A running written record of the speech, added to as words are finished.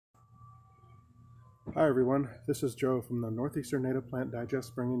Hi everyone, this is Joe from the Northeastern Native Plant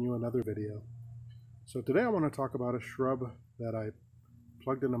Digest bringing you another video. So today I want to talk about a shrub that I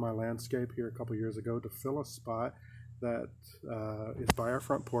plugged into my landscape here a couple years ago to fill a spot that is by our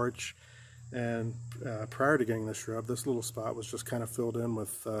front porch. And prior to getting this shrub, this little spot was just kind of filled in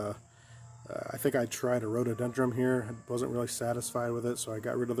with, I think I tried a rhododendron here, I wasn't really satisfied with it, so I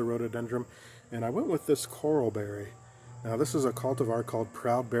got rid of the rhododendron and I went with this coralberry. Now this is a cultivar called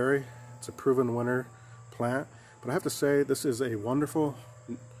Proudberry. It's a proven winner plant, but I have to say this is a wonderful,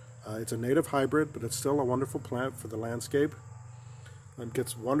 it's a native hybrid, but it's still a wonderful plant for the landscape. It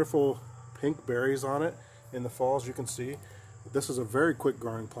gets wonderful pink berries on it in the fall, as you can see. This is a very quick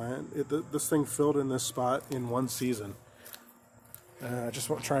growing plant. This thing filled in this spot in one season. Just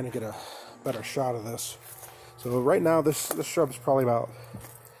trying to get a better shot of this. So right now this shrub is probably about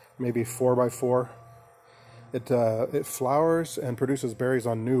maybe 4 by 4. It flowers and produces berries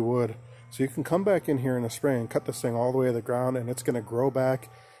on new wood. So you can come back in here in the spring and cut this thing all the way to the ground and it's going to grow back.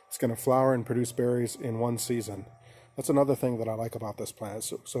 It's going to flower and produce berries in one season. That's another thing that I like about this plant.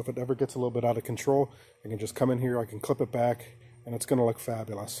 So if it ever gets a little bit out of control, I can just come in here, I can clip it back, and it's going to look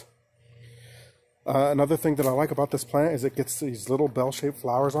fabulous. Another thing that I like about this plant is it gets these little bell-shaped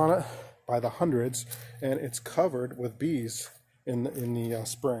flowers on it by the hundreds, and it's covered with bees in the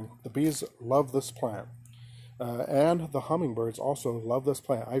spring. The bees love this plant. And the hummingbirds also love this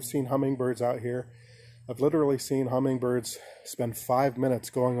plant. I've seen hummingbirds out here. I've literally seen hummingbirds spend 5 minutes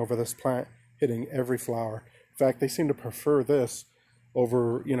going over this plant, hitting every flower. In fact, they seem to prefer this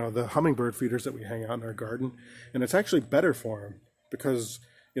over, the hummingbird feeders that we hang out in our garden. And it's actually better for them because,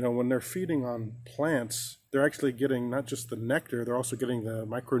 when they're feeding on plants, they're actually getting not just the nectar, they're also getting the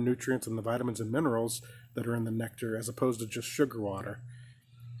micronutrients and the vitamins and minerals that are in the nectar as opposed to just sugar water.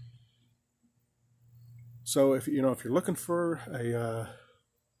 So if you're looking for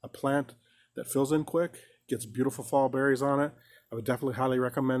a plant that fills in quick, gets beautiful fall berries on it, I would definitely highly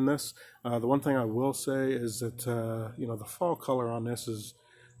recommend this. The one thing I will say is that the fall color on this is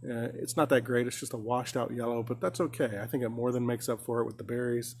it's not that great. It's just a washed out yellow, but that's okay. I think it more than makes up for it with the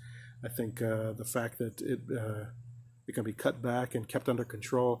berries. I think the fact that it can be cut back and kept under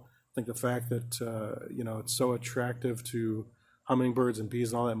control. I think the fact that it's so attractive to hummingbirds and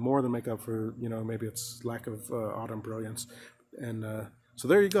bees and all that more than make up for maybe its lack of autumn brilliance. And so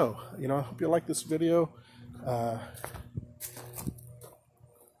there you go. I hope you like this video. I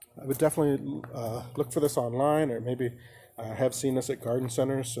would definitely look for this online, or maybe I have seen this at garden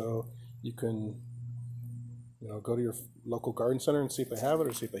centers, so you can go to your local garden center and see if they have it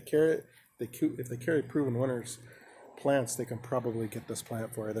or see if they carry it. If they carry proven winners plants, they can probably get this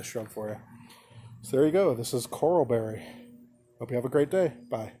plant for you, this shrub for you. So there you go. This is Coralberry. Hope you have a great day.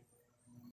 Bye.